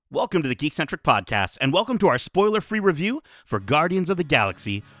Welcome to the Geekcentric Podcast, and welcome to our spoiler-free review for Guardians of the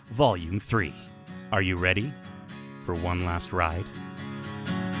Galaxy Volume 3. Are you ready for one last ride?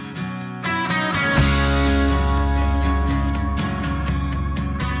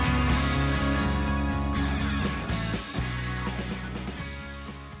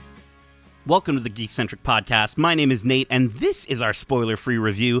 Welcome to the Geekcentric Podcast. My name is Nate, and this is our spoiler-free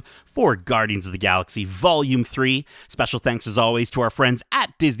review for Guardians of the Galaxy Volume 3. Special thanks, as always, to our friends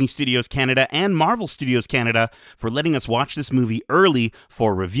at Disney Studios Canada and Marvel Studios Canada for letting us watch this movie early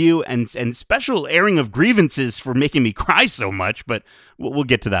for review, and special airing of grievances for making me cry so much, but we'll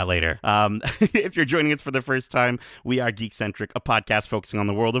get to that later. If you're joining us for the first time, we are Geekcentric, a podcast focusing on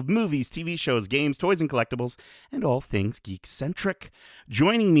the world of movies, TV shows, games, toys, and collectibles, and all things geek-centric.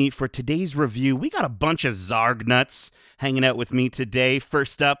 Joining me for today's review, we got a bunch of Zarg nuts hanging out with me today.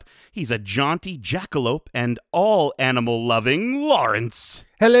 First up, he's a jaunty jackalope and all animal-loving Lawrence.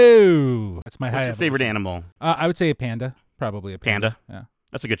 Hello. That's my What's high your favorite animal? I would say a panda. Probably a panda. Panda? Yeah.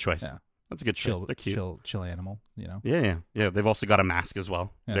 That's a good choice. Yeah. That's a good choice. They're cute. Chill animal, you know? Yeah. They've also got a mask as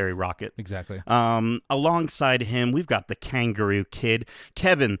well. Yes. Very Rocket. Exactly. Alongside him, we've got the kangaroo kid,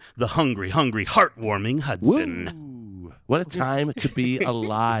 Kevin, the hungry, heartwarming Hudson. Woo. What a time to be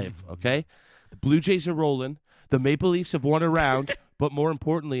alive, okay? The Blue Jays are rolling. The Maple Leafs have won a round. But more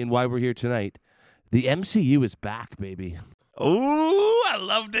importantly, and why we're here tonight, the MCU is back, baby. Oh, I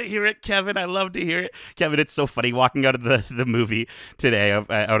love to hear it, Kevin. I love to hear it. Kevin, it's so funny walking out of the movie today,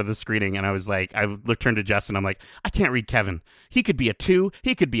 out of the screening, and I was like, I turned to Justin, I'm like, I can't read Kevin. He could be a 2,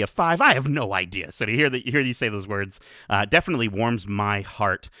 he could be a 5, I have no idea. So to hear you say those words definitely warms my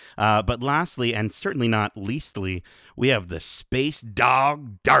heart. But lastly, and certainly not leastly, we have the space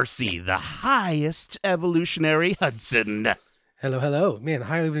dog Darcy, the highest evolutionary Hudson. Hello. Man, the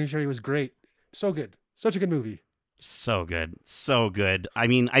High Evolutionary was great. So good. Such a good movie. So good. I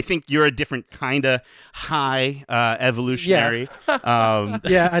mean, I think you're a different kind of high evolutionary.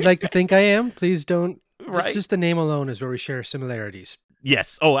 Yeah, I'd like to think I am. Please don't. Right. Just the name alone is where we share similarities.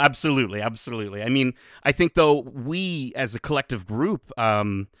 Yes. Oh, absolutely. I mean, I think, though, we as a collective group,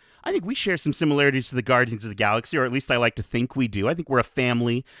 I think we share some similarities to the Guardians of the Galaxy, or at least I like to think we do. I think we're a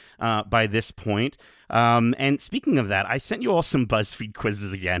family by this point. And speaking of that, I sent you all some BuzzFeed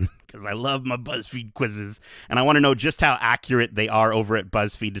quizzes again, because I love my BuzzFeed quizzes, and I want to know just how accurate they are over at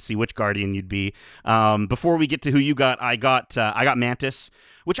BuzzFeed to see which Guardian you'd be. Before we get to who you got, I got Mantis,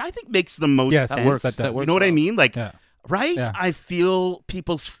 which I think makes the most sense. That works. That You know what I mean? Like, yeah. right? Yeah. I feel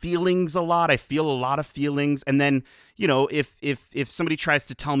people's feelings a lot. I feel a lot of feelings, and then if somebody tries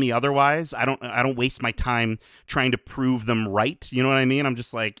to tell me otherwise, I don't waste my time trying to prove them right. You know what I mean? I'm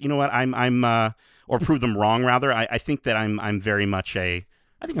just like, you know what? I'm or prove them wrong rather. I think that I'm very much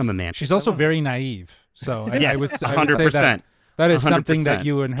I think I'm a Mantis. She's also very naive. So I would say 100%. that is 100%. something that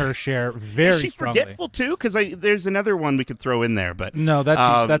you and her share very Is she strongly. forgetful too? Because there's another one we could throw in there, but No, that's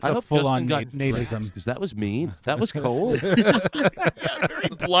I a hope full-on Justin got nativism. because that was mean. That was cold. yeah, very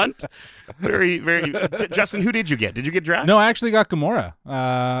blunt. Very. Justin, who did you get? Did you get Drax? No, I actually got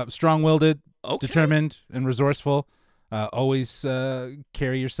Gamora. Strong-willed, Okay. determined, and resourceful. Always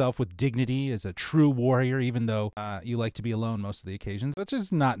carry yourself with dignity as a true warrior, even though you like to be alone most of the occasions, which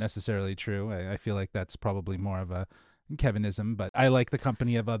is not necessarily true. I feel like that's probably more of a Kevinism, but I like the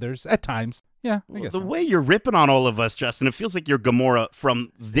company of others at times. Yeah, I guess The so. way you're ripping on all of us, Justin, it feels like you're Gamora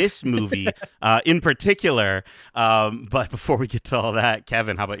from this movie in particular. But before we get to all that,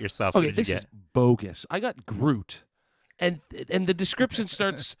 Kevin, how about yourself? Okay, Who did this you is get? bogus. I got Groot. And the description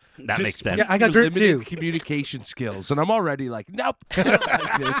starts. That makes sense. Yeah, I got Groot limited too. communication skills, and I'm already like, nope, I don't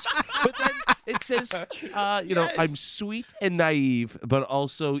like this. But then it says, I'm sweet and naive, but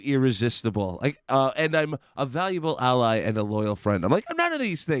also irresistible. Like, and I'm a valuable ally and a loyal friend. I'm like, I'm none of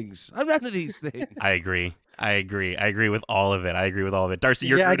these things. I agree with all of it. Darcy,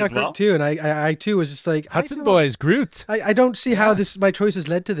 you're Yeah, I Groot got as well? Groot too, and I too was just like Hudson Boys, Groot. I don't see how my choices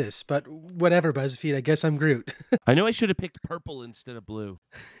led to this, but whatever, BuzzFeed. I guess I'm Groot. I know I should have picked purple instead of blue.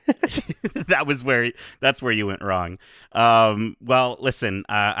 That's where you went wrong. Well, listen,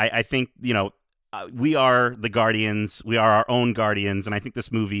 I think, we are the Guardians. We are our own Guardians. And I think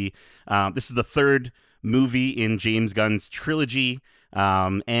this movie, this is the third movie in James Gunn's trilogy.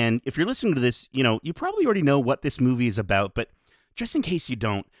 And if you're listening to this, you probably already know what this movie is about. But just in case you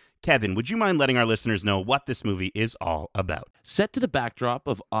don't, Kevin, would you mind letting our listeners know what this movie is all about? Set to the backdrop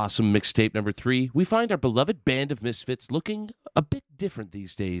of Awesome Mixtape number 3, we find our beloved band of misfits looking a bit different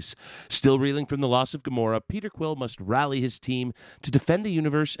these days. Still reeling from the loss of Gamora, Peter Quill must rally his team to defend the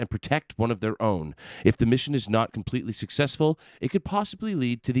universe and protect one of their own. If the mission is not completely successful, it could possibly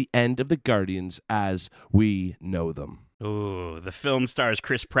lead to the end of the Guardians as we know them. Ooh, the film stars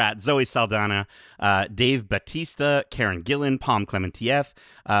Chris Pratt, Zoe Saldana, Dave Bautista, Karen Gillan, Palm Clementieff,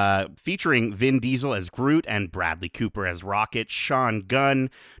 featuring Vin Diesel as Groot and Bradley Cooper as Rocket, Sean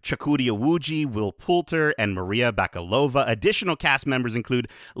Gunn, Chakudi Awuji, Will Poulter, and Maria Bakalova. Additional cast members include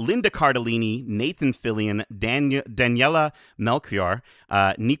Linda Cardellini, Nathan Fillion, Daniela Melchior,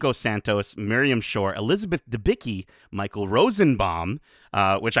 Nico Santos, Miriam Shore, Elizabeth Debicki, Michael Rosenbaum,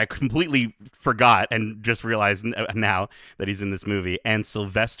 which I completely forgot and just realized now that he's in this movie, and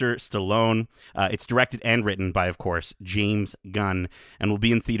Sylvester Stallone. It's directed and written by, of course, James Gunn, and will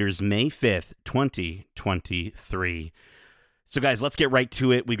be in theaters May 5th, 2023. So, guys, let's get right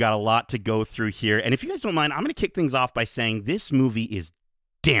to it. We got a lot to go through here, and if you guys don't mind, I'm going to kick things off by saying this movie is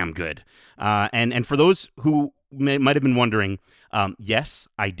damn good. And for those who might have been wondering, yes,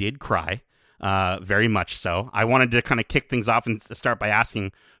 I did cry. Very much so. I wanted to kind of kick things off and start by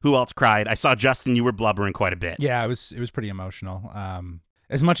asking who else cried. I saw, Justin, you were blubbering quite a bit. Yeah, it was pretty emotional.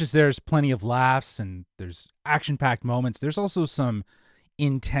 As much as there's plenty of laughs and there's action-packed moments, there's also some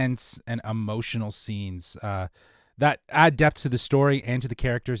intense and emotional scenes that add depth to the story and to the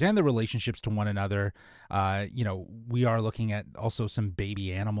characters and the relationships to one another. We are looking at also some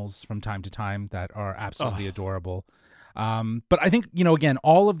baby animals from time to time that are absolutely adorable. But I think, again,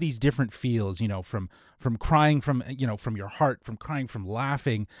 all of these different feels, from crying from your heart, from crying from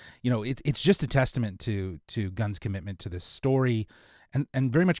laughing, it's just a testament to Gunn's commitment to this story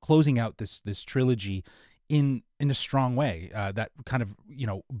and very much closing out this trilogy in a strong way that kind of,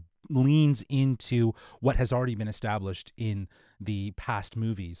 leans into what has already been established in the past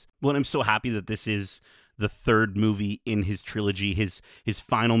movies. Well, I'm so happy that this is the third movie in his trilogy, his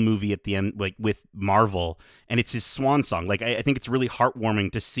final movie at the end, like with Marvel, and it's his swan song. Like, I think it's really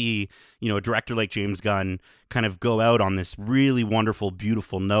heartwarming to see, a director like James Gunn kind of go out on this really wonderful,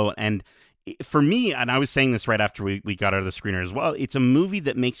 beautiful note. And for me, and I was saying this right after we got out of the screener as well, it's a movie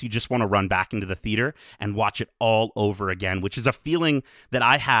that makes you just want to run back into the theater and watch it all over again, which is a feeling that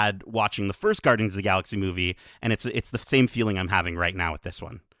I had watching the first Guardians of the Galaxy movie, and it's the same feeling I'm having right now with this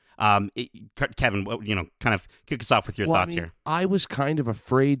one. Kevin, kind of kick us off with your thoughts here. I was kind of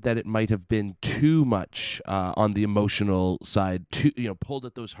afraid that it might have been too much on the emotional side, pulled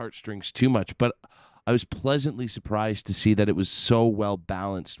at those heartstrings too much, but I was pleasantly surprised to see that it was so well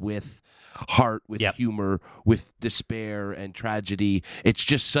balanced with heart, with humor, with despair and tragedy. It's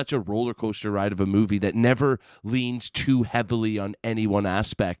just such a roller coaster ride of a movie that never leans too heavily on any one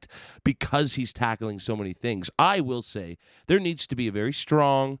aspect because he's tackling so many things. I will say there needs to be a very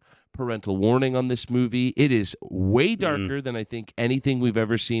strong parental warning on this movie. It is way darker than I think anything we've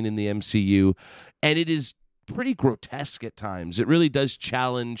ever seen in the MCU, and it is pretty grotesque at times. It really does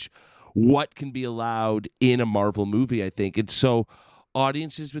challenge what can be allowed in a Marvel movie, I think. And so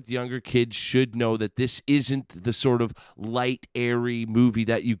audiences with younger kids should know that this isn't the sort of light, airy movie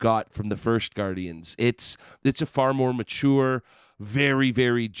that you got from the first Guardians. It's a far more mature, very,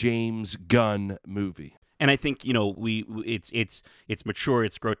 very James Gunn movie. And I think, it's mature,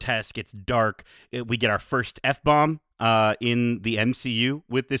 it's grotesque, it's dark. We get our first F-bomb in the MCU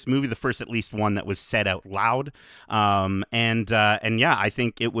with this movie, the first at least one that was said out loud. I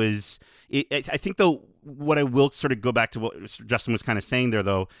think it was. I think, though, what I will sort of go back to what Justin was kind of saying there,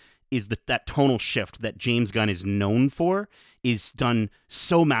 though, is that tonal shift that James Gunn is known for is done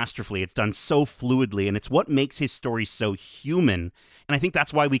so masterfully. It's done so fluidly, and it's what makes his story so human. And I think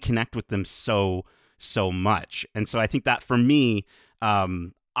that's why we connect with them so much. And so I think that for me,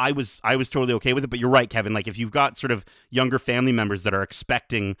 I was totally okay with it. But you're right, Kevin. Like, if you've got sort of younger family members that are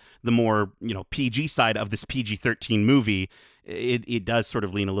expecting the more, PG side of this PG-13 movie, it does sort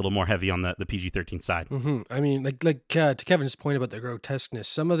of lean a little more heavy on the PG-13 side. Mm-hmm. I mean, to Kevin's point about the grotesqueness,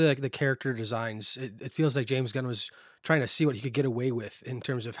 some of the character designs, it feels like James Gunn was trying to see what he could get away with in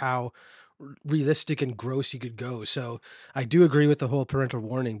terms of how realistic and gross he could go. So I do agree with the whole parental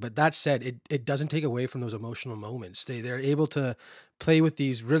warning, but that said, it doesn't take away from those emotional moments. They're able to play with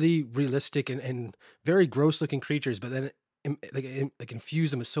these really realistic and very gross looking creatures, but then infuse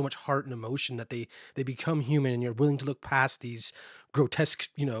them with so much heart and emotion that they become human, and you're willing to look past these grotesque,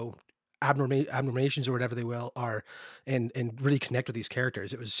 abnormations or whatever they are, and really connect with these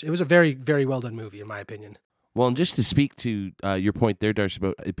characters. It was a very, very well done movie, in my opinion. Well, and just to speak to your point there, Darcy,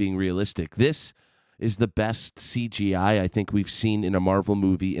 about it being realistic, this is the best CGI I think we've seen in a Marvel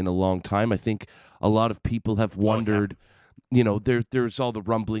movie in a long time. I think a lot of people have wondered, there's all the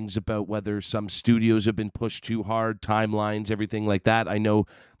rumblings about whether some studios have been pushed too hard, timelines, everything like that. I know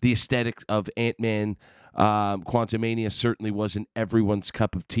the aesthetic of Ant-Man Quantumania certainly wasn't everyone's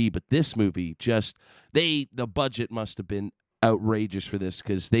cup of tea, but this movie the budget must have been outrageous for this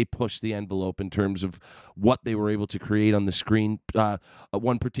because they pushed the envelope in terms of what they were able to create on the screen.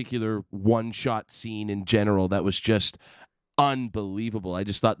 One particular one-shot scene in general that was just unbelievable. I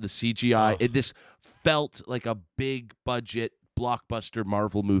just thought the CGI, this felt like a big budget blockbuster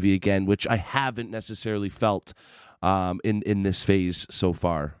Marvel movie again, which I haven't necessarily felt in this phase so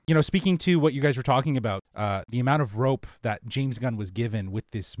far. Speaking to what you guys were talking about, the amount of rope that James Gunn was given with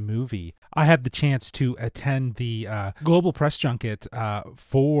this movie, I had the chance to attend the global press junket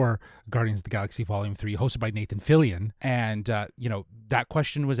for Guardians of the Galaxy Volume 3, hosted by Nathan Fillion, and that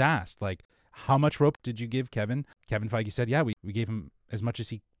question was asked, like, how much rope did you give Kevin? Kevin Feige said, yeah, we gave him as much as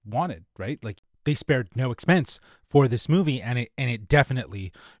he wanted, right? Like, they spared no expense for this movie, and it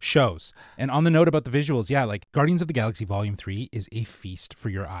definitely shows. And on the note about the visuals, yeah, like Guardians of the Galaxy Volume 3 is a feast for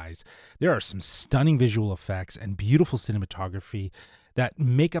your eyes. There are some stunning visual effects and beautiful cinematography that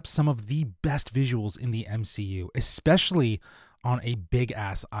make up some of the best visuals in the MCU, especially on a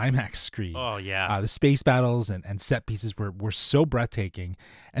big-ass IMAX screen. Oh, yeah. The space battles and set pieces were so breathtaking.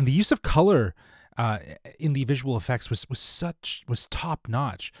 And the use of color in the visual effects was top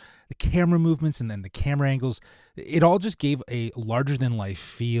notch. The camera movements and then the camera angles, it all just gave a larger than life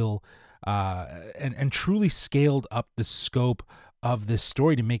feel, and truly scaled up the scope of this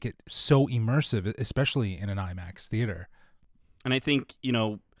story to make it so immersive, especially in an IMAX theater. And I think,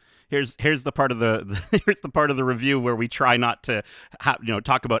 here's the part of here's the part of the review where we try not to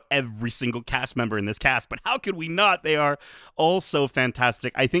talk about every single cast member in this cast, but how could we not? They are all so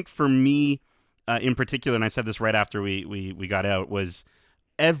fantastic. I think for me, in particular, and I said this right after we got out, was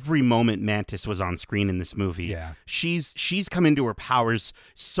every moment Mantis was on screen in this movie. Yeah. She's come into her powers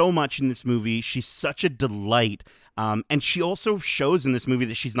so much in this movie. She's such a delight. And she also shows in this movie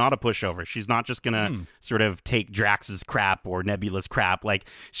that she's not a pushover. She's not just gonna sort of take Drax's crap or Nebula's crap. Like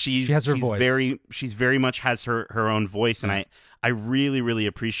she has her voice. She's very much has her own voice, and I really, really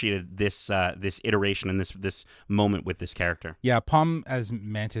appreciated this iteration and this moment with this character. Yeah, Pom as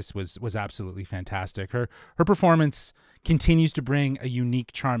Mantis was absolutely fantastic. Her performance continues to bring a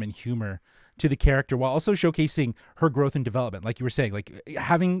unique charm and humor to the character while also showcasing her growth and development. Like you were saying, like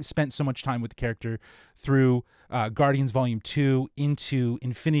having spent so much time with the character through Guardians Volume 2 into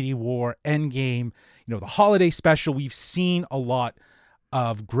Infinity War, Endgame, the holiday special, we've seen a lot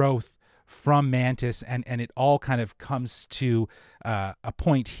of growth from Mantis, and it all kind of comes to a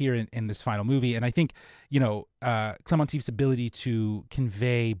point here in this final movie. And I think, Clémentine's ability to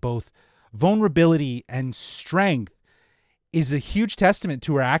convey both vulnerability and strength is a huge testament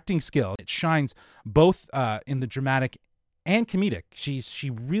to her acting skill. It shines both in the dramatic and comedic. She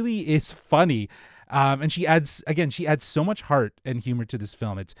really is funny, and she adds so much heart and humor to this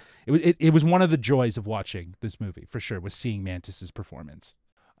film. It was one of the joys of watching this movie for sure, was seeing Mantis's performance.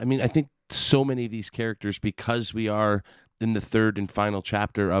 I mean, I think so many of these characters, because we are in the third and final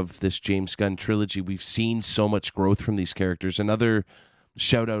chapter of this James Gunn trilogy, we've seen so much growth from these characters. Another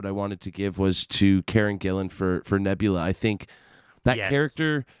shout out I wanted to give was to Karen Gillan for Nebula. I think that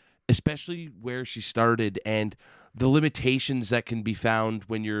character, especially where she started and the limitations that can be found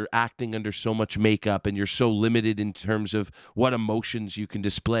when you're acting under so much makeup and you're so limited in terms of what emotions you can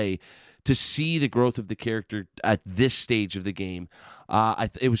display, to see the growth of the character at this stage of the game, I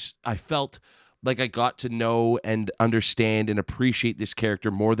felt like I got to know and understand and appreciate this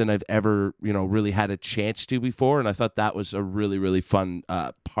character more than I've ever, really had a chance to before. And I thought that was a really, really fun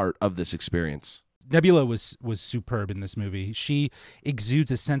part of this experience. Nebula was superb in this movie. She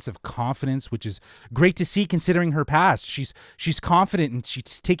exudes a sense of confidence, which is great to see considering her past. She's confident and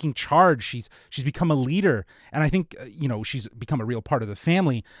she's taking charge. She's become a leader, and I think she's become a real part of the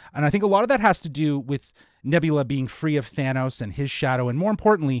family. And I think a lot of that has to do with Nebula being free of Thanos and his shadow, and more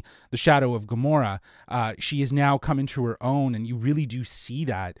importantly, the shadow of Gamora. She has now come into her own, and you really do see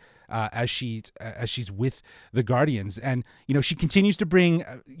that as she's with the Guardians. And she continues to bring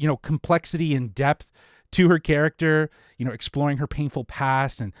complexity and depth to her character, exploring her painful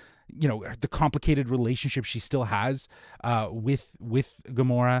past and the complicated relationship she still has with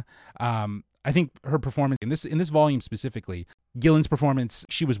Gamora. I think her performance in this volume specifically, Gillan's performance,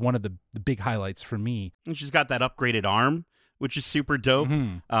 she was one of the big highlights for me. And she's got that upgraded arm, which is super dope.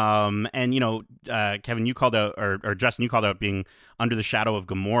 Mm-hmm. And Kevin, you called out, or Justin, you called out being under the shadow of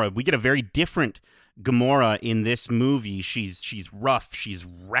Gamora. We get a very different Gamora in this movie. She's rough, she's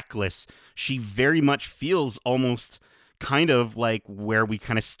reckless. She very much feels almost kind of like where we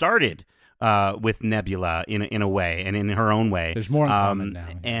kind of started with Nebula in a way, and in her own way. There's more in common now.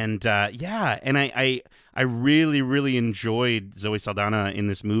 And I really, really enjoyed Zoe Saldana in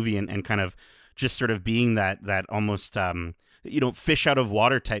this movie, and kind of just sort of being that almost fish out of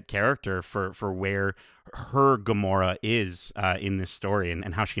water type character for where her Gamora is in this story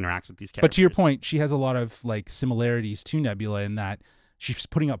and how she interacts with these characters. But to your point, she has a lot of like similarities to Nebula in that she's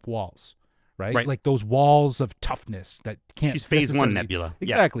putting up walls, right? Like those walls of toughness that can't. She's phase one Nebula.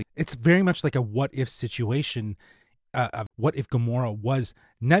 Exactly. Yeah. It's very much like a what if situation. Of what if Gamora was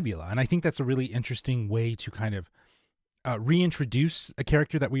Nebula, and I think that's a really interesting way to kind of reintroduce a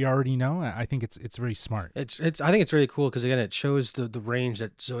character that we already know. I think it's very smart. I think it's really cool because again, it shows the range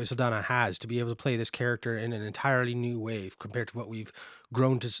that Zoe Saldana has to be able to play this character in an entirely new way compared to what we've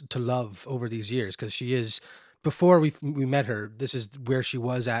grown to love over these years. Because she is, before we met her, this is where she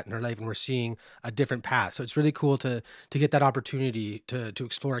was at in her life, and we're seeing a different path. So it's really cool to get that opportunity to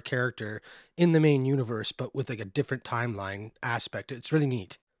explore a character in the main universe, but with like a different timeline aspect. It's really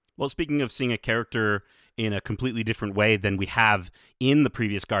neat. Well, speaking of seeing a character in a completely different way than we have in the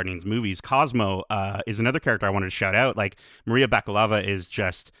previous Guardians movies, Cosmo is another character I wanted to shout out. Like, Maria Bakalova is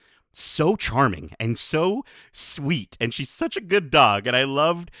just so charming and so sweet, and she's such a good dog, and I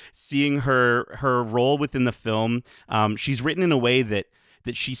loved seeing her role within the film. She's written in a way that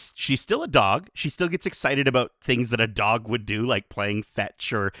she's still a dog. She still gets excited about things that a dog would do, like playing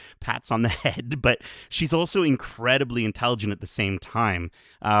fetch or pats on the head, but she's also incredibly intelligent at the same time.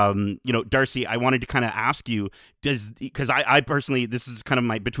 Darcy, I wanted to kind of ask you, because I personally, this is kind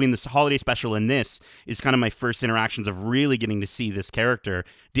of between this holiday special and this is kind of my first interactions of really getting to see this character.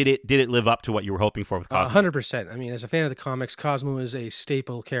 Did it live up to what you were hoping for with Cosmo? 100%. I mean, as a fan of the comics, Cosmo is a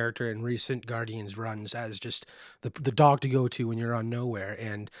staple character in recent Guardians runs as just the dog to go to when you're on nowhere.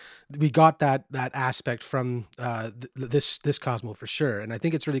 And we got that aspect from this Cosmo for sure. And I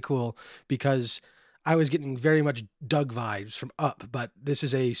think it's really cool because I was getting very much Doug vibes from Up, but this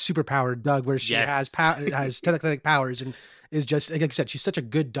is a superpowered Doug where she has telekinetic powers and is just, like I said, she's such a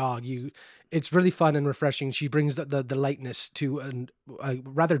good dog. It's really fun and refreshing. She brings the lightness to a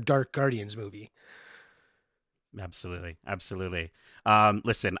rather dark Guardians movie. Absolutely.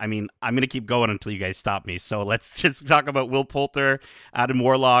 Listen, I mean, I'm going to keep going until you guys stop me. So let's just talk about Will Poulter, Adam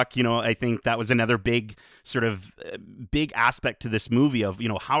Warlock. I think that was another big sort of big aspect to this movie of,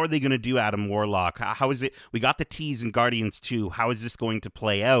 how are they going to do Adam Warlock? How is it? We got the tease in Guardians 2. How is this going to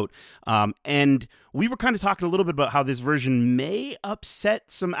play out? And we were kind of talking a little bit about how this version may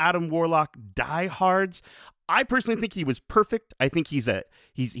upset some Adam Warlock diehards. I personally think he was perfect. I think he's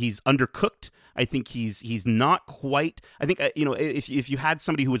undercooked. I think he's not quite. I think if you had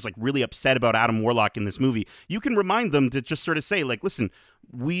somebody who was like really upset about Adam Warlock in this movie, you can remind them to just sort of say like, listen,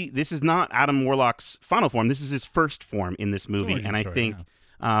 this is not Adam Warlock's final form. This is his first form in this movie, and I think. Yeah.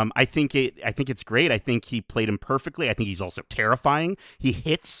 I think it's great. I think he played him perfectly. I think he's also terrifying. He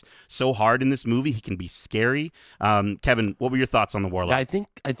hits so hard in this movie. He can be scary. Kevin, what were your thoughts on the Warlock? I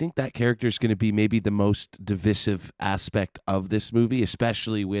think that character is going to be maybe the most divisive aspect of this movie,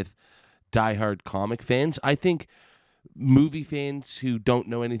 especially with diehard comic fans. I think movie fans who don't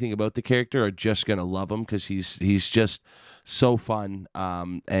know anything about the character are just going to love him because he's just so fun.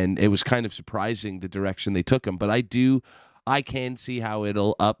 And it was kind of surprising the direction they took him. But I can see how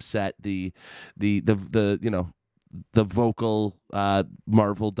it'll upset the vocal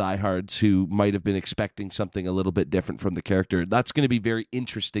Marvel diehards who might have been expecting something a little bit different from the character. That's going to be very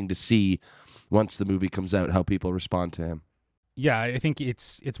interesting to see once the movie comes out, how people respond to him. Yeah, I think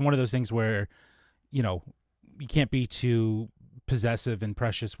it's one of those things where, you can't be too possessive and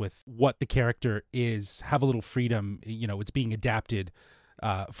precious with what the character is. Have a little freedom. It's being adapted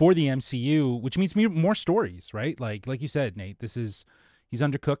for the MCU, which means more stories, right? Like you said, Nate, he's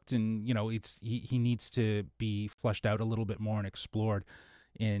undercooked, and he needs to be fleshed out a little bit more and explored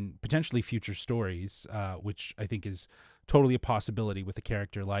in potentially future stories, which I think is totally a possibility with a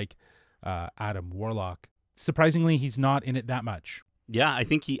character like Adam Warlock. Surprisingly, he's not in it that much. Yeah, I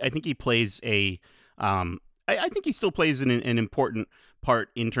think he plays I think he still plays an important part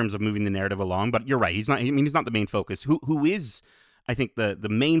in terms of moving the narrative along. But you're right, he's not. I mean, he's not the main focus. Who is? I think the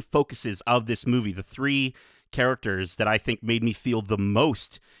main focuses of this movie, the three characters that I think made me feel the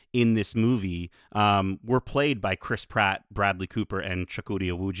most in this movie, were played by Chris Pratt, Bradley Cooper, and Chakotay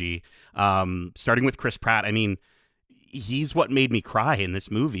Awuji. Starting with Chris Pratt, I mean, he's what made me cry in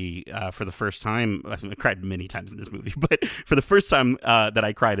this movie for the first time. I cried many times in this movie, but for the first time that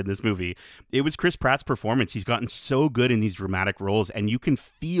I cried in this movie, it was Chris Pratt's performance. He's gotten so good in these dramatic roles, and you can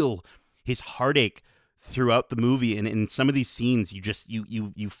feel his heartache throughout the movie, and in some of these scenes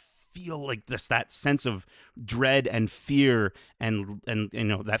you feel like just that sense of dread and fear and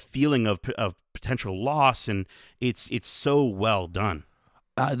that feeling of potential loss, and it's so well done.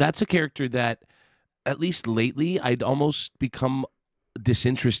 That's a character that at least lately I'd almost become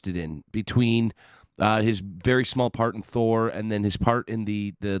disinterested in, between his very small part in Thor, and then his part in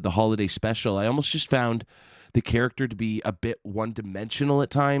the holiday special. I almost just found the character to be a bit one-dimensional at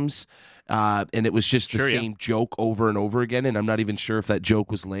times, and it was just the same joke over and over again, and I'm not even sure if that joke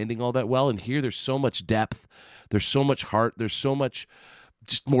was landing all that well. And here there's so much depth, there's so much heart, there's so much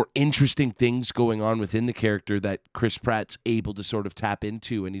just more interesting things going on within the character that Chris Pratt's able to sort of tap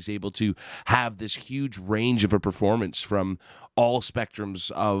into, and he's able to have this huge range of a performance from all spectrums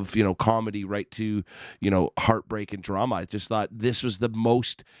of, comedy right to, heartbreak and drama. I just thought this was the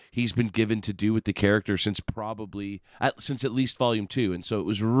most he's been given to do with the character since at least Volume 2. And so it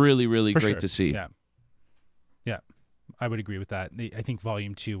was really, really great to see. Yeah, I would agree with that. I think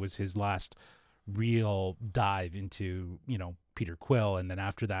Volume 2 was his last real dive into, Peter Quill, and then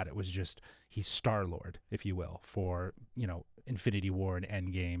after that it was just he's Star-Lord, if you will, for Infinity War and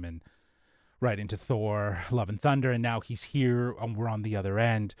Endgame, and right into Thor, Love and Thunder, and now he's here and we're on the other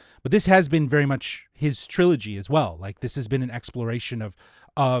end. But this has been very much his trilogy as well. Like, this has been an exploration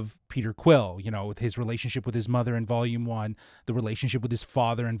of Peter Quill, with his relationship with his mother in Volume 1, the relationship with his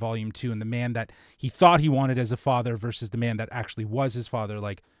father in Volume 2, and the man that he thought he wanted as a father versus the man that actually was his father,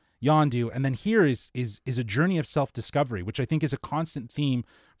 like Yondu. And then here is a journey of self-discovery, which I think is a constant theme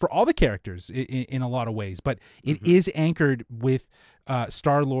for all the characters in a lot of ways. But it is anchored with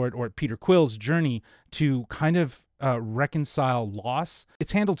Star-Lord, or Peter Quill's journey to kind of reconcile loss.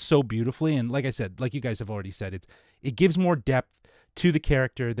 It's handled so beautifully, and like I said, like you guys have already said, it gives more depth to the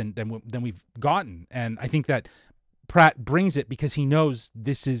character than we've gotten. And I think that Pratt brings it because he knows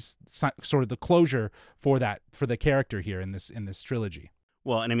this is sort of the closure for the character here in this trilogy.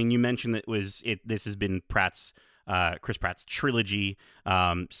 Well, and I mean, you mentioned this has been Chris Pratt's trilogy,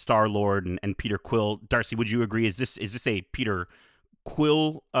 Star-Lord and Peter Quill. Darcy, would you agree? Is this a Peter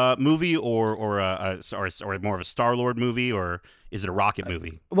Quill movie or more of a Star-Lord movie, or is it a Rocket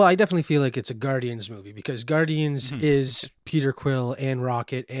movie? Well, I definitely feel like it's a Guardians movie, because Guardians is Peter Quill and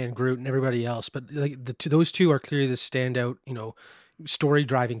Rocket and Groot and everybody else, but like those two are clearly the standout, story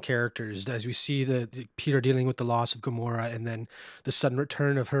driving characters, as we see the Peter dealing with the loss of Gamora, and then the sudden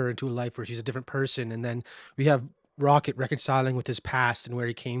return of her into a life where she's a different person, and then we have Rocket reconciling with his past and where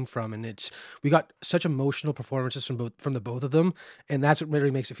he came from, and we got such emotional performances from the both of them, and that's what really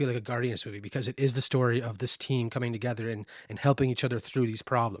makes it feel like a Guardians movie, because it is the story of this team coming together and helping each other through these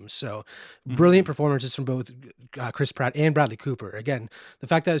problems. So brilliant performances from both Chris Pratt and Bradley Cooper. Again, the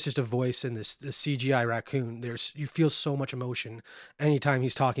fact that it's just a voice and this CGI raccoon, you feel so much emotion anytime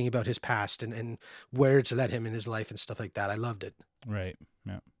he's talking about his past and where it's led him in his life and stuff like that. I loved it. Right.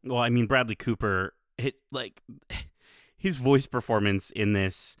 Yeah. Well, I mean, Bradley Cooper, his voice performance in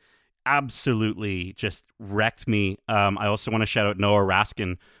this absolutely just wrecked me. I also want to shout out Noah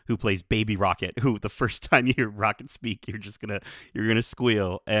Raskin, who plays Baby Rocket, who the first time you hear Rocket speak, you're gonna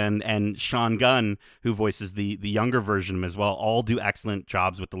squeal. And Sean Gunn, who voices the younger version of him as well, all do excellent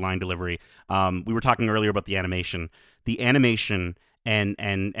jobs with the line delivery. We were talking earlier about the animation. The animation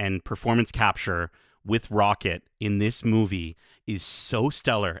and performance capture with Rocket in this movie is so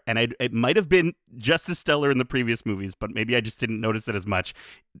stellar, and it might have been just as stellar in the previous movies, but maybe I just didn't notice it as much.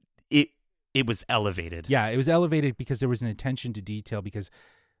 It was elevated. Yeah, it was elevated because there was an attention to detail, because,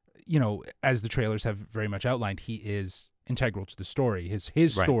 as the trailers have very much outlined, he is integral to the story. His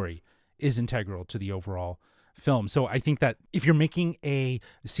Right. story is integral to the overall film. So I think that if you're making a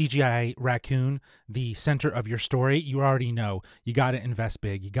CGI raccoon the center of your story, you already know you got to invest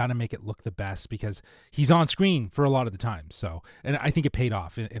big. You got to make it look the best, because he's on screen for a lot of the time. So, and I think it paid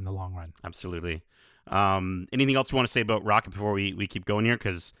off in the long run. Absolutely. Anything else you want to say about Rocket before we keep going here?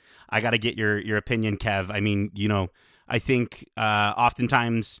 Because I got to get your opinion, Kev. I mean, I think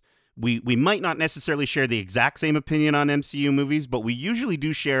oftentimes we might not necessarily share the exact same opinion on MCU movies, but we usually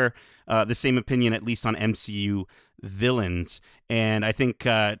do share the same opinion, at least on MCU villains. And I think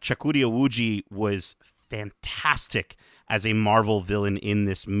Chakudi Owuji was fantastic as a Marvel villain in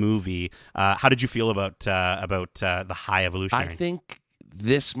this movie. How did you feel about the High Evolutionary? I think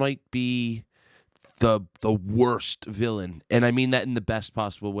this might be the worst villain, and I mean that in the best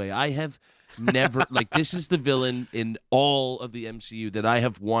possible way. I have never this is the villain in all of the MCU that I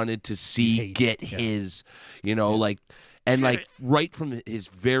have wanted to see get his, right from his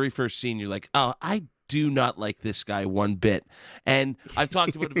very first scene, you're like, oh, I do not like this guy one bit. And I've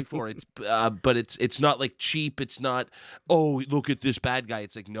talked about it before. It's but it's not like cheap. It's not, oh, look at this bad guy.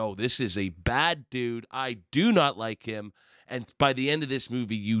 It's like, no, this is a bad dude. I do not like him. And by the end of this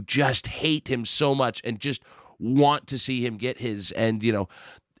movie, you just hate him so much and just want to see him get his. And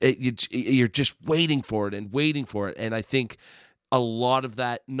you're just waiting for it. And I think a lot of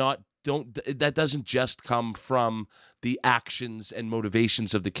that that doesn't just come from the actions and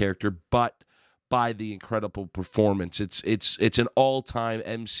motivations of the character, but by the incredible performance. It's an all-time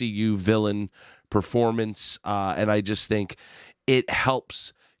MCU villain performance, and I just think it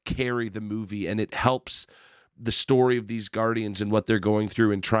helps carry the movie, and it helps the story of these Guardians and what they're going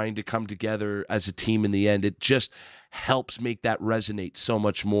through and trying to come together as a team in the end. It just helps make that resonate so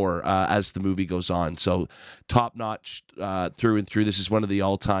much more as the movie goes on. So top-notch through and through. This is one of the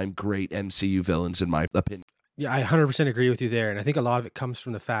all-time great MCU villains, in my opinion. Yeah, I 100% agree with you there. And I think a lot of it comes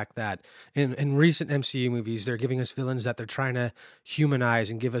from the fact that in recent MCU movies, they're giving us villains that they're trying to humanize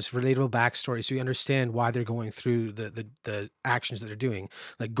and give us relatable backstory so we understand why they're going through the actions that they're doing.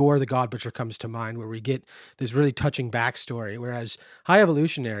 Like Gore the God Butcher comes to mind, where we get this really touching backstory, whereas High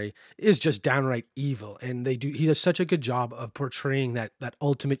Evolutionary is just downright evil. And he does such a good job of portraying that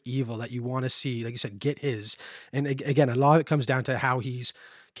ultimate evil that you want to see, like you said, get his. And again, a lot of it comes down to how he's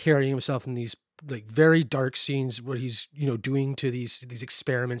carrying himself in these like very dark scenes where he's doing to these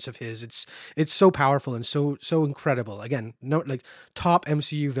experiments of his. It's so powerful and so incredible. Again, no, like top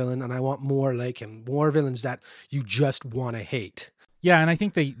MCU villain, and I want more like him, more villains that you just want to hate. Yeah, and I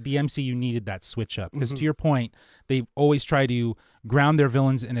think the MCU needed that switch up because to your point, they always try to ground their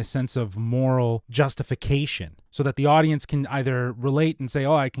villains in a sense of moral justification so that the audience can either relate and say,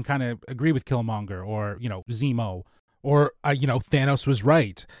 oh, I can kind of agree with Killmonger or, Zemo. Or, Thanos was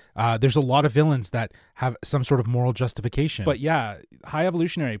right. There's a lot of villains that have some sort of moral justification. But yeah, High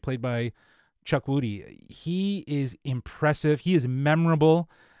Evolutionary, played by Chuck Woody, he is impressive. He is memorable.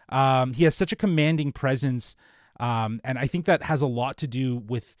 He has such a commanding presence. And I think that has a lot to do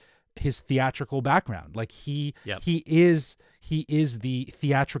with his theatrical background. Like he is the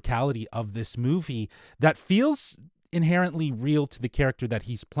theatricality of this movie that feels inherently real to the character that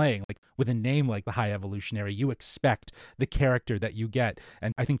he's playing. Like with a name like the High Evolutionary, you expect the character that you get.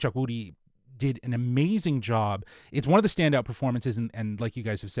 And I think Chuck Woody did an amazing job. It's one of the standout performances, and like you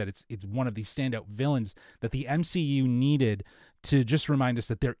guys have said, it's one of the standout villains that the MCU needed to just remind us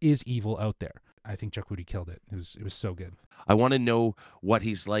that there is evil out there. I think Chuck Woody killed it. It was so good. I want to know what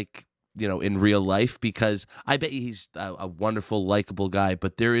he's like, in real life, because I bet he's a wonderful, likable guy,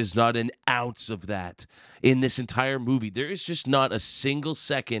 but there is not an ounce of that in this entire movie. There is just not a single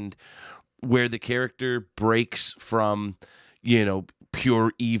second where the character breaks from,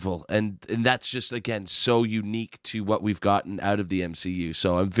 pure evil. And that's just, again, so unique to what we've gotten out of the MCU.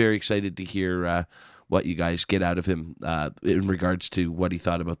 So I'm very excited to hear what you guys get out of him in regards to what he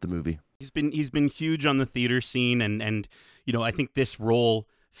thought about the movie. He's been huge on the theater scene, and I think this role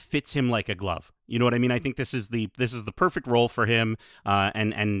fits him like a glove. You know what I mean? I think this is the perfect role for him.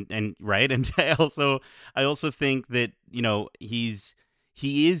 And right. And I also think that,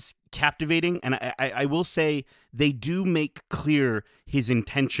 he is captivating. And I will say they do make clear his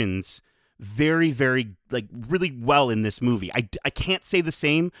intentions very, very, like, really well in this movie. I can't say the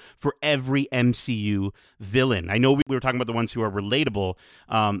same for every MCU villain. I know we were talking about the ones who are relatable,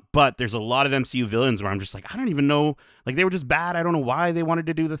 but there's a lot of MCU villains where I'm just like, I don't even know, like, they were just bad. I don't know why they wanted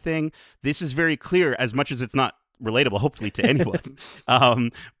to do the thing. This is very clear, as much as it's not relatable, hopefully, to anyone.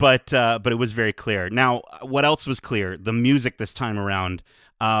 But it was very clear. Now, what else was clear? The music this time around.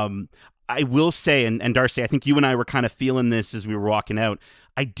 I will say, and Darcy, I think you and I were kind of feeling this as we were walking out.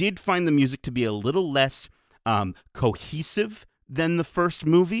 I did find the music to be a little less cohesive than the first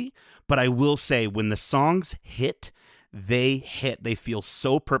movie, but I will say when the songs hit, they hit. They feel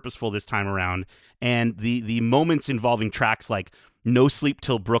so purposeful this time around, and the moments involving tracks like No Sleep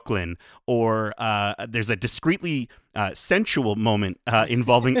Till Brooklyn, or there's a discreetly sensual moment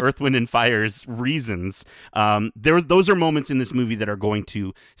involving Earth, Wind, and Fire's Reasons. Those are moments in this movie that are going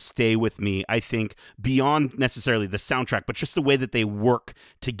to stay with me, I think, beyond necessarily the soundtrack, but just the way that they work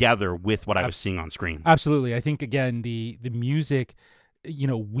together with what I was seeing on screen. Absolutely. I think, again, the music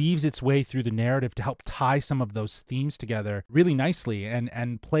weaves its way through the narrative to help tie some of those themes together really nicely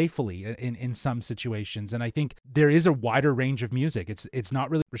and playfully in some situations. And I think there is a wider range of music. It's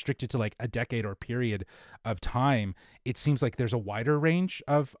not really restricted to like a decade or period of time. It seems like there's a wider range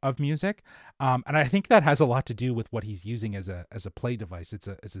of music. And I think that has a lot to do with what he's using as a play device. It's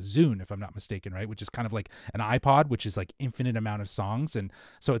a Zune, if I'm not mistaken, right? Which is kind of like an iPod, which is like infinite amount of songs. And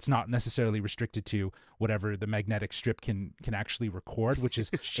so it's not necessarily restricted to whatever the magnetic strip can actually record, which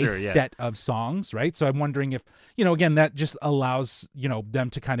is Sure, a set of songs, right? So I'm wondering if, again, that just allows, them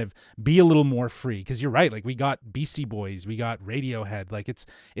to kind of be a little more free. Because you're right, like we got Beastie Boys, we got Radiohead. Like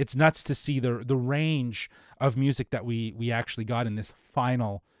it's nuts to see the range of music that we actually got in this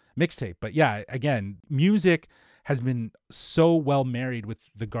final mixtape. But yeah, again, music has been so well married with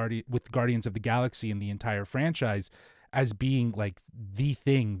Guardians of the Galaxy and the entire franchise. as being like the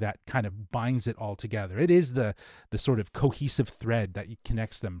thing that kind of binds it all together. It is the sort of cohesive thread that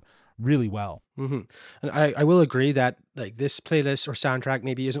connects them really well. And I will agree that like this playlist or soundtrack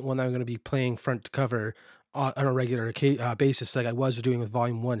maybe isn't one that I'm going to be playing front to cover on a regular basis like I was doing with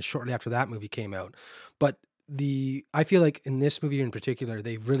Volume 1 shortly after that movie came out. But I feel like in this movie in particular,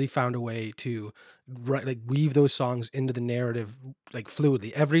 they really found a way to like weave those songs into the narrative like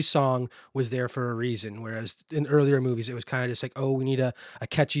fluidly. Every song was there for a reason, whereas in earlier movies it was kind of just like, oh, we need a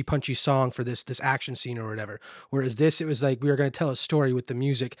catchy, punchy song for this action scene or whatever. Whereas this, it was like we were going to tell a story with the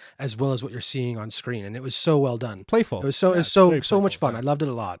music as well as what you're seeing on screen, and it was so well done. Playful. It was so Yeah, it's so very so much playful, fun. yeah. I loved it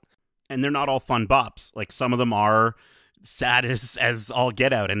a lot. And they're not all fun bops. Like some of them are sad as all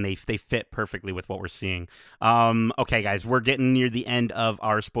get out, and they fit perfectly with what we're seeing. Okay, guys, we're getting near the end of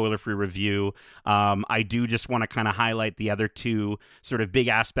our spoiler-free review. I do just want to kind of highlight the other two sort of big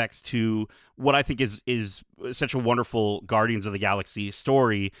aspects to what I think is such a wonderful Guardians of the Galaxy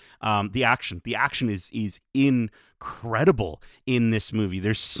story. The action is incredible in this movie.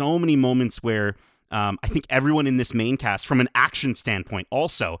 There's so many moments where I think everyone in this main cast, from an action standpoint,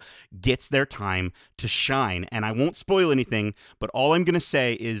 also gets their time to shine. And I won't spoil anything, but all I'm going to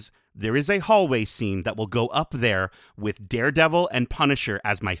say is there is a hallway scene that will go up there with Daredevil and Punisher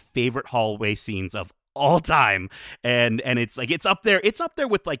as my favorite hallway scenes of all time. And it's like it's up there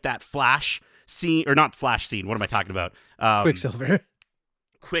with like that Flash scene, or not Flash scene. What am I talking about?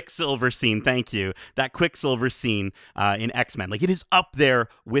 Quicksilver scene, thank you. That Quicksilver scene in X-Men. Like, it is up there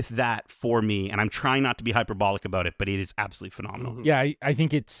with that for me, and I'm trying not to be hyperbolic about it, but it is absolutely phenomenal. Yeah, I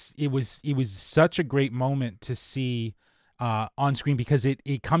think it was such a great moment to see on screen, because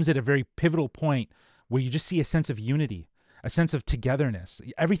it comes at a very pivotal point where you just see a sense of unity, a sense of togetherness,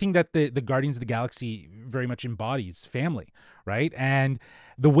 everything that the Guardians of the Galaxy very much embodies, family, right? And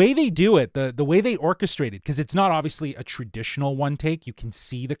the way they do it, the way they orchestrate it, because it's not obviously a traditional one take. You can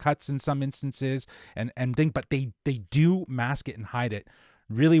see the cuts in some instances and things, but they do mask it and hide it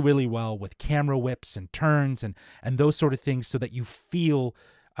really, really well with camera whips and turns and those sort of things, so that you feel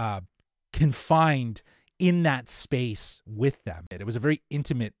confined in that space with them. It was a very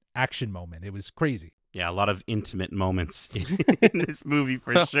intimate action moment. It was crazy. Yeah, a lot of intimate moments in this movie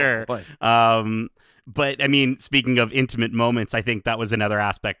for sure. But I mean, speaking of intimate moments, I think that was another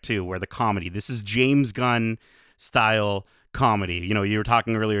aspect too, where the comedy. This is James Gunn style comedy. You know, you were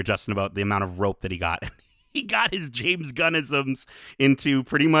talking earlier, Justin, about the amount of rope that he got. He got his James Gunnisms into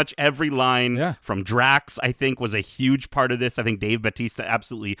pretty much every line. From Drax, I think, was a huge part of this. I think Dave Bautista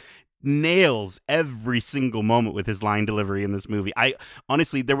absolutely nails every single moment with his line delivery in this movie. I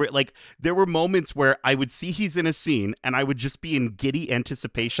honestly, there were moments where I would see he's in a scene and I would just be in giddy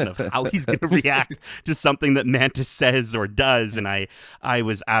anticipation of how he's going to react to something that Mantis says or does, and I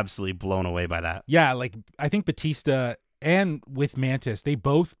was absolutely blown away by that. Yeah, like I think Bautista and with Mantis, they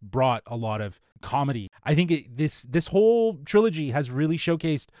both brought a lot of comedy. I think this whole trilogy has really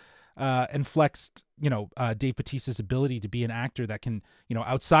showcased and flexed, Dave Bautista's ability to be an actor that can,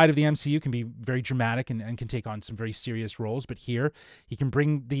 outside of the MCU, can be very dramatic and can take on some very serious roles. But here, he can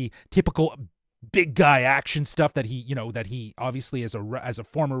bring the typical big guy action stuff that he obviously as a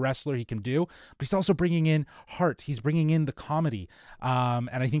former wrestler he can do. But he's also bringing in heart. He's bringing in the comedy. And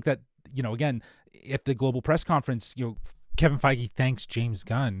I think that, again, at the global press conference, Kevin Feige thanks James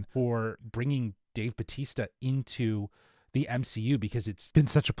Gunn for bringing Dave Bautista into the MCU, because it's been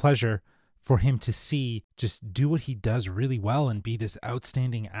such a pleasure for him to see just do what he does really well and be this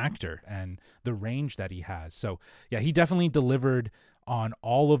outstanding actor and the range that he has. So yeah, he definitely delivered on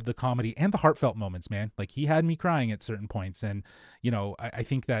all of the comedy and the heartfelt moments, man. Like, he had me crying at certain points. And, I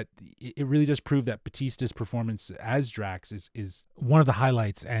think that it really does prove that Bautista's performance as Drax is one of the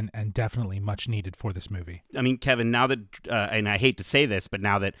highlights and definitely much needed for this movie. I mean, Kevin, now that, and I hate to say this, but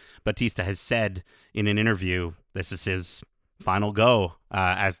now that Bautista has said in an interview, this is his final go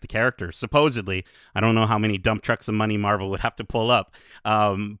as the character, supposedly. I don't know how many dump trucks of money Marvel would have to pull up.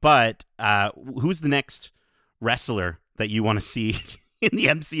 But who's the next wrestler that you want to see in the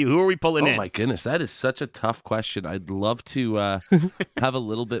MCU? Who are we pulling in? Oh my goodness, that is such a tough question. I'd love to have a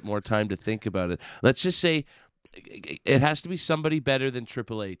little bit more time to think about it. Let's just say it has to be somebody better than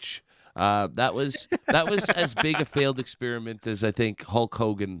Triple H. That was as big a failed experiment as I think Hulk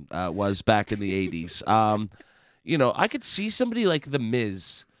Hogan was back in the 80s. I could see somebody like The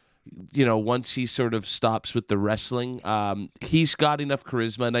Miz, once he sort of stops with the wrestling. He's got enough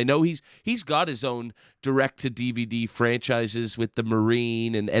charisma, and I know he's got his own direct-to-DVD franchises with the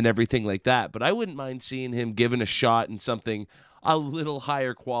Marine and everything like that, but I wouldn't mind seeing him given a shot in something a little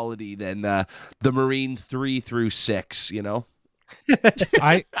higher quality than the Marine 3 through 6,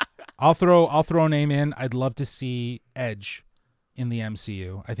 I'll throw a name in. I'd love to see Edge in the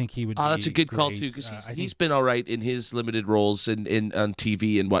MCU. I think he would. That's a be good call great. too, because I he's think- been all right in his limited roles in on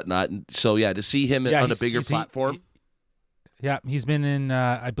TV and whatnot. And so yeah, to see him Yeah, on a bigger platform. Yeah, he's been in.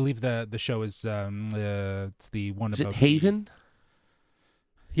 I believe the show is it's the one Is about it Haven?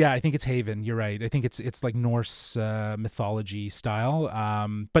 Yeah, I think it's Haven. You're right. I think it's like Norse mythology style.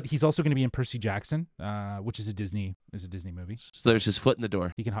 But he's also going to be in Percy Jackson, which is a Disney movie. So there's his foot in the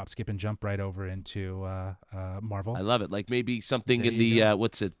door. He can hop, skip, and jump right over into Marvel. I love it. Like maybe something There in you the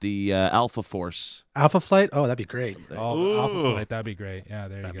what's it? The Alpha Force. Alpha Flight. Oh, that'd be great. Alpha Ooh. Flight, that'd be great. Yeah,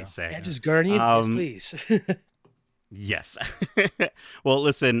 there That'd you be go. sick. Edge's Guardian. Yes, Um, please. Yes. Well,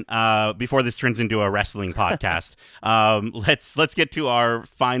 listen. Before this turns into a wrestling podcast, let's get to our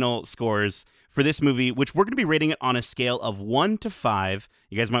final scores for this movie, which we're going to be rating it on a scale of 1 to 5.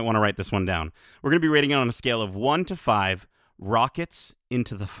 You guys might want to write this one down. We're going to be rating it on a scale of 1 to 5. Rockets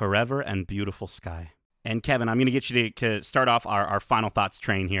into the forever and beautiful sky. And Kevin, I'm going to get you to start off our final thoughts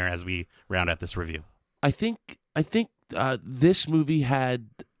train here as we round out this review. I think this movie had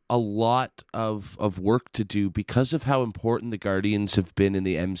a lot of work to do because of how important the Guardians have been in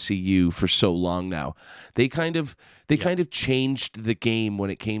the MCU for so long now. They kind of changed the game when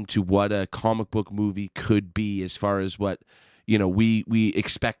it came to what a comic book movie could be, as far as what we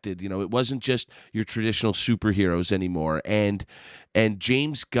expected. It wasn't just your traditional superheroes anymore. And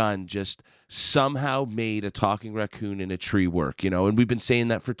James Gunn just somehow made a talking raccoon in a tree work, and we've been saying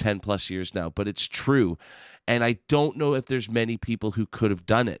that for 10 plus years now, but it's true. And I don't know if there's many people who could have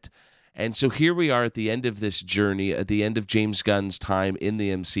done it. And so here we are at the end of this journey, at the end of James Gunn's time in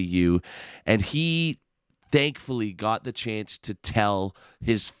the MCU, and he thankfully got the chance to tell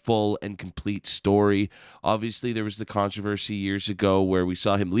his full and complete story. Obviously, there was the controversy years ago where we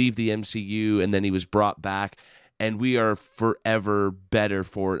saw him leave the MCU and then he was brought back. And we are forever better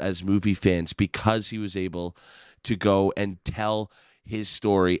for it as movie fans because he was able to go and tell his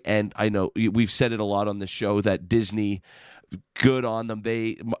story. And I know we've said it a lot on the show that Disney, good on them,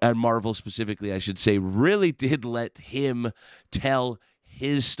 and Marvel specifically, I should say, really did let him tell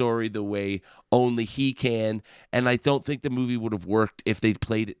his story the way only he can. And I don't think the movie would have worked if they'd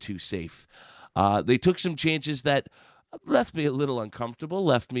played it too safe. They took some chances that left me a little uncomfortable,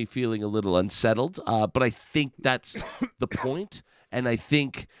 left me feeling a little unsettled. But I think that's the point. And I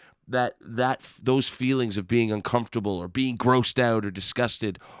think that those feelings of being uncomfortable or being grossed out or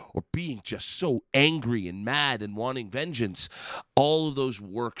disgusted or being just so angry and mad and wanting vengeance, all of those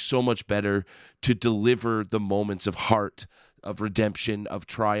work so much better to deliver the moments of heart, of redemption, of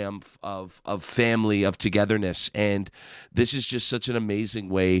triumph, of family, of togetherness. And this is just such an amazing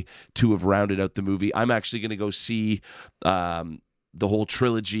way to have rounded out the movie. I'm actually going to go see the whole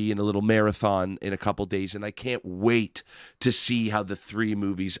trilogy in a little marathon in a couple days, and I can't wait to see how the three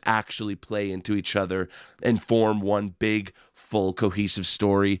movies actually play into each other and form one big, full, cohesive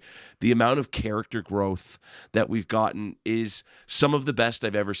story. The amount of character growth that we've gotten is some of the best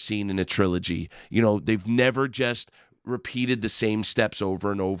I've ever seen in a trilogy. They've never just repeated the same steps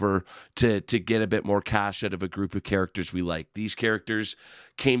over and over to get a bit more cash out of a group of characters we like. These characters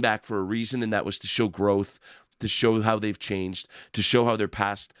came back for a reason, and that was to show growth, to show how they've changed, to show how their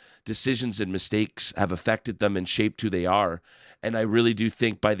past decisions and mistakes have affected them and shaped who they are. And I really do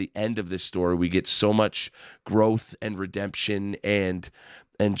think by the end of this story, we get so much growth and redemption and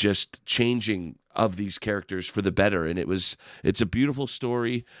just changing of these characters for the better. And it's a beautiful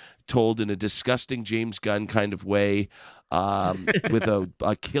story told in a disgusting James Gunn kind of way, with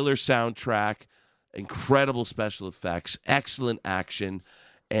a killer soundtrack, incredible special effects, excellent action,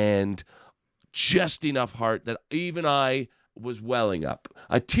 and just enough heart that even I was welling up.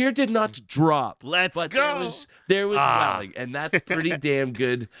 A tear did not drop. Let's but go. There was welling, and that's pretty damn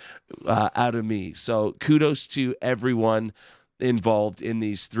good out of me. So kudos to everyone involved in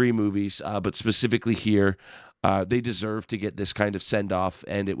these three movies, but specifically here, they deserve to get this kind of send off,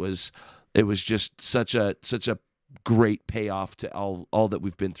 and it was just such a great payoff to all that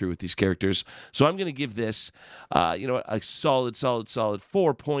we've been through with these characters. So I'm going to give this, a solid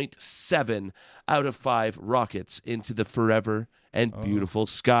 4.7 out of 5 rockets into the forever and beautiful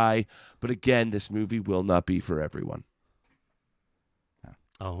sky. But again, this movie will not be for everyone.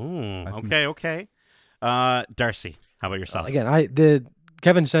 Oh, okay. Darcy, how about yourself? Again,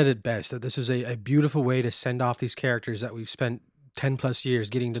 Kevin said it best, that this is a beautiful way to send off these characters that we've spent 10 plus years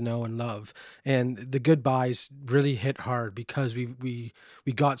getting to know and love. And the goodbyes really hit hard because we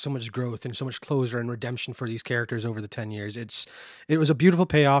got so much growth and so much closure and redemption for these characters over the 10 years. It was a beautiful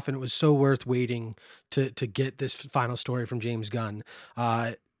payoff, and it was so worth waiting to get this final story from James Gunn.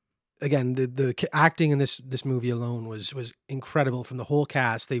 again, the acting in this movie alone was incredible from the whole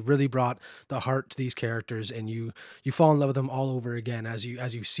cast. They really brought the heart to these characters, and you fall in love with them all over again as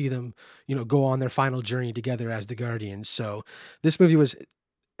you see them, go on their final journey together as the Guardians. So this movie was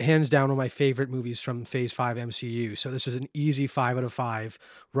hands down one of my favorite movies from Phase 5 MCU. So this is an easy 5 out of 5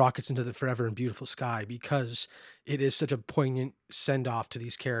 Rockets into the Forever and Beautiful Sky, because it is such a poignant send off to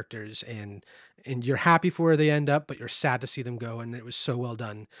these characters, and you're happy for where they end up, but you're sad to see them go. And it was so well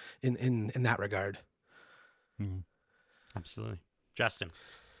done in that regard. Absolutely. Justin.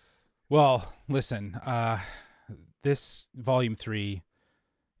 Well, listen, this Volume 3,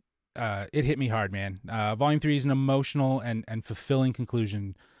 it hit me hard, man. Volume 3 is an emotional and fulfilling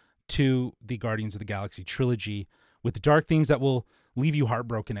conclusion to the Guardians of the Galaxy trilogy, with dark themes that will leave you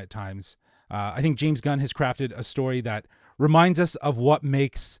heartbroken at times. I think James Gunn has crafted a story that reminds us of what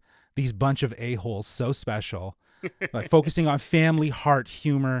makes these bunch of a-holes so special, by focusing on family, heart,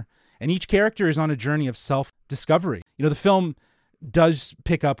 humor, and each character is on a journey of self-discovery. The film does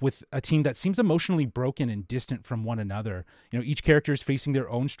pick up with a team that seems emotionally broken and distant from one another. Each character is facing their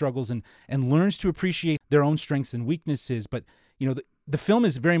own struggles and learns to appreciate their own strengths and weaknesses. But, the film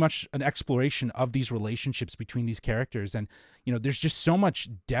is very much an exploration of these relationships between these characters. And, there's just so much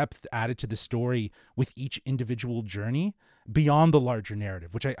depth added to the story with each individual journey beyond the larger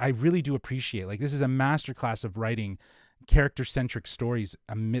narrative, which I really do appreciate. Like, this is a masterclass of writing character-centric stories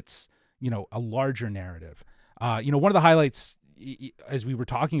amidst, a larger narrative. One of the highlights, as we were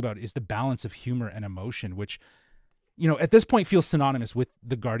talking about, is the balance of humor and emotion, which, at this point feels synonymous with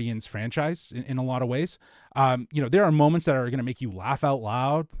the Guardians franchise in a lot of ways. There are moments that are going to make you laugh out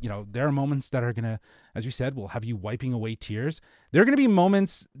loud. There are moments that are going to, as we said, will have you wiping away tears. There are going to be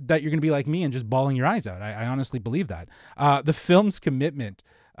moments that you're going to be like me and just bawling your eyes out. I honestly believe that. The film's commitment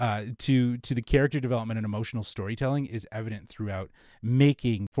to the character development and emotional storytelling is evident throughout,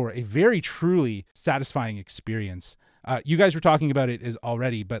 making for a very truly satisfying experience. You guys were talking about it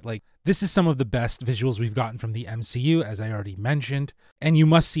already, but this is some of the best visuals we've gotten from the MCU, as I already mentioned, and you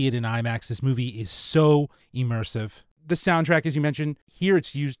must see it in IMAX. This movie is so immersive. The soundtrack, as you mentioned, here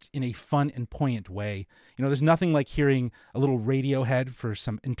it's used in a fun and poignant way. There's nothing like hearing a little Radiohead for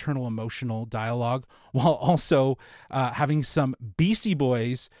some internal emotional dialogue, while also having some Beastie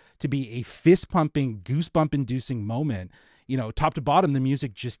Boys to be a fist-pumping, goosebump-inducing moment. Top to bottom, the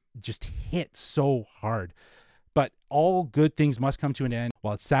music just hits so hard. But all good things must come to an end.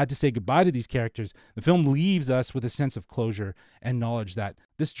 While it's sad to say goodbye to these characters, the film leaves us with a sense of closure and knowledge that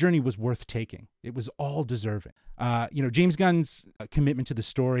this journey was worth taking. It was all deserving. James Gunn's commitment to the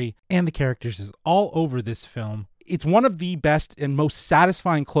story and the characters is all over this film. It's one of the best and most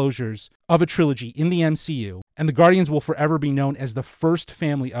satisfying closures of a trilogy in the MCU, and the Guardians will forever be known as the first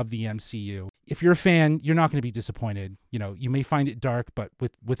family of the MCU. If you're a fan, you're not going to be disappointed. You may find it dark, but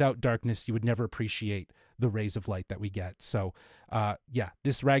without darkness, you would never appreciate the rays of light that we get. So,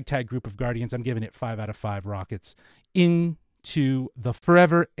 this ragtag group of Guardians, I'm giving it 5 out of 5 rockets into the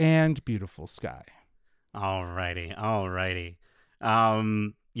forever and beautiful sky. Alrighty.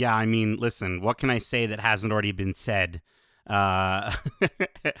 Listen, what can I say that hasn't already been said? But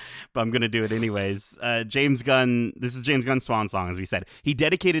I'm going to do it anyways. James Gunn, this is James Gunn's swan song, as we said. He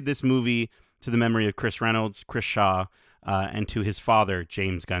dedicated this movie to the memory of Chris Reynolds, Chris Shaw, and to his father,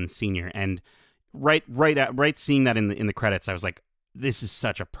 James Gunn Sr. And right seeing that in the credits, I was like, this is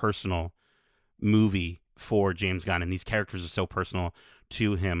such a personal movie for James Gunn, and these characters are so personal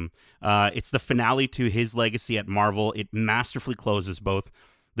to him. It's the finale to his legacy at Marvel. It masterfully closes both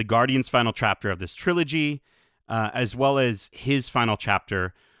the Guardians' final chapter of this trilogy, as well as his final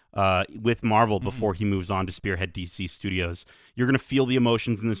chapter with Marvel before he moves on to spearhead DC Studios. You're going to feel the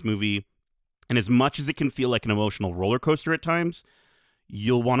emotions in this movie, and as much as it can feel like an emotional roller coaster at times,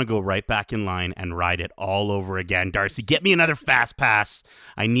 you'll want to go right back in line and ride it all over again. Darcy, get me another Fast Pass.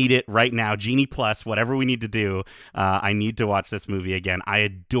 I need it right now. Genie Plus, whatever we need to do. I need to watch this movie again. I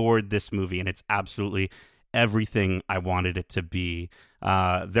adored this movie, and it's absolutely everything I wanted it to be.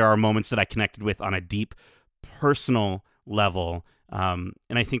 There are moments that I connected with on a deep personal level. And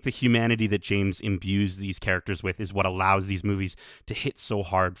I think the humanity that James imbues these characters with is what allows these movies to hit so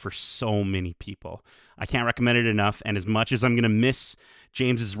hard for so many people. I can't recommend it enough. And as much as I'm going to miss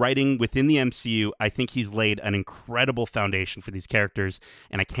James's writing within the MCU, I think he's laid an incredible foundation for these characters.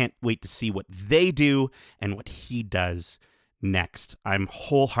 And I can't wait to see what they do and what he does next. I'm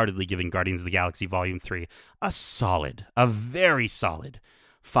wholeheartedly giving Guardians of the Galaxy Volume 3 a very solid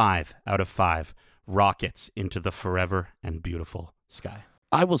 5 out of 5 rockets into the forever and beautiful sky.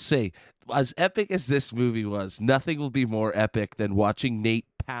 I will say, as epic as this movie was, nothing will be more epic than watching Nate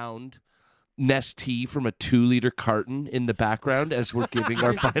pound Nestea from a 2-liter carton in the background as we're giving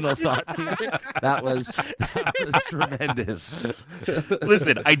our final thoughts here. That was tremendous.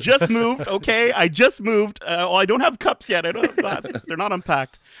 Listen, I just moved, okay? I just moved. Well, I don't have cups yet. I don't have glasses. They're not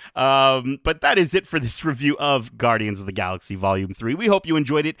unpacked. But that is it for this review of Guardians of the Galaxy Volume 3. We hope you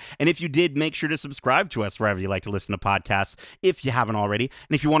enjoyed it. And if you did, make sure to subscribe to us wherever you like to listen to podcasts if you haven't already.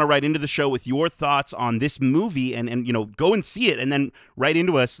 And if you want to write into the show with your thoughts on this movie and you know, go and see it and then write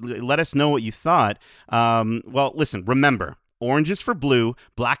into us, let us know what you thought. Well, listen, remember, orange is for blue,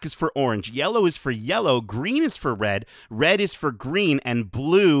 black is for orange, yellow is for yellow, green is for red, red is for green, and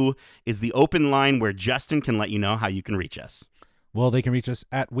blue is the open line where Justin can let you know how you can reach us. Well, they can reach us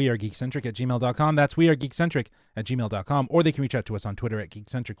at wearegeekcentric@gmail.com. That's wearegeekcentric@gmail.com. Or they can reach out to us on Twitter at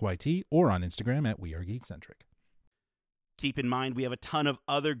geekcentricyt or on Instagram at wearegeekcentric. Keep in mind, we have a ton of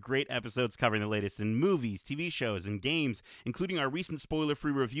other great episodes covering the latest in movies, TV shows, and games, including our recent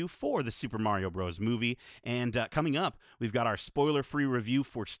spoiler-free review for the Super Mario Bros. Movie. And coming up, we've got our spoiler-free review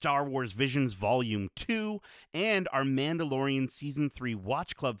for Star Wars Visions Volume 2 and our Mandalorian Season 3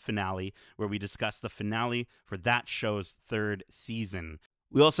 Watch Club finale, where we discuss the finale for that show's 3rd season.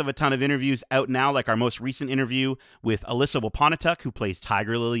 We also have a ton of interviews out now, like our most recent interview with Alyssa Waponatuk, who plays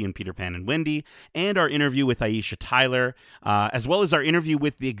Tiger Lily in Peter Pan and Wendy, and our interview with Aisha Tyler, as well as our interview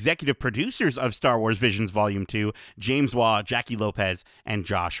with the executive producers of Star Wars Visions Volume 2, James Waugh, Jackie Lopez, and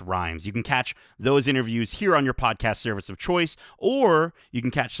Josh Rhimes. You can catch those interviews here on your podcast service of choice, or you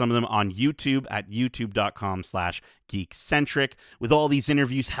can catch some of them on YouTube at youtube.com/geekcentric. With all these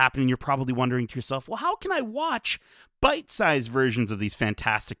interviews happening, you're probably wondering to yourself, well, how can I watch bite-sized versions of these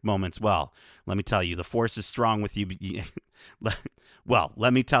fantastic moments? Well, let me tell you, the force is strong with you. Well,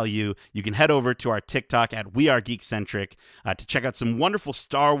 let me tell you, you can head over to our TikTok at wearegeekcentric to check out some wonderful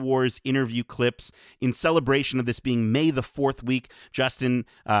Star Wars interview clips in celebration of this being May the 4th week. Justin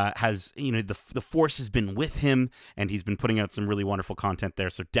has, the force has been with him, and he's been putting out some really wonderful content there,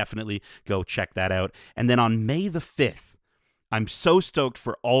 so definitely go check that out. And then on May the 5th, I'm so stoked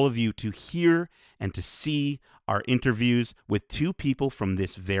for all of you to hear and to see our interviews with 2 people from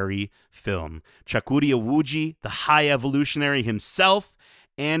this very film. Chakuri Awuji, the High Evolutionary himself,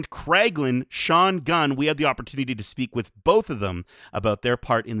 and Kraglin, Sean Gunn. We had the opportunity to speak with both of them about their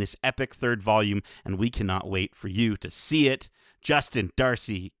part in this epic 3rd volume, and we cannot wait for you to see it. Justin,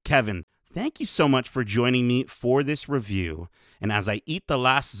 Darcy, Kevin, thank you so much for joining me for this review. And as I eat the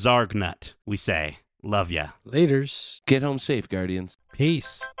last Zarg nut, we say, love ya. Laters. Get home safe, Guardians.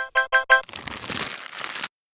 Peace.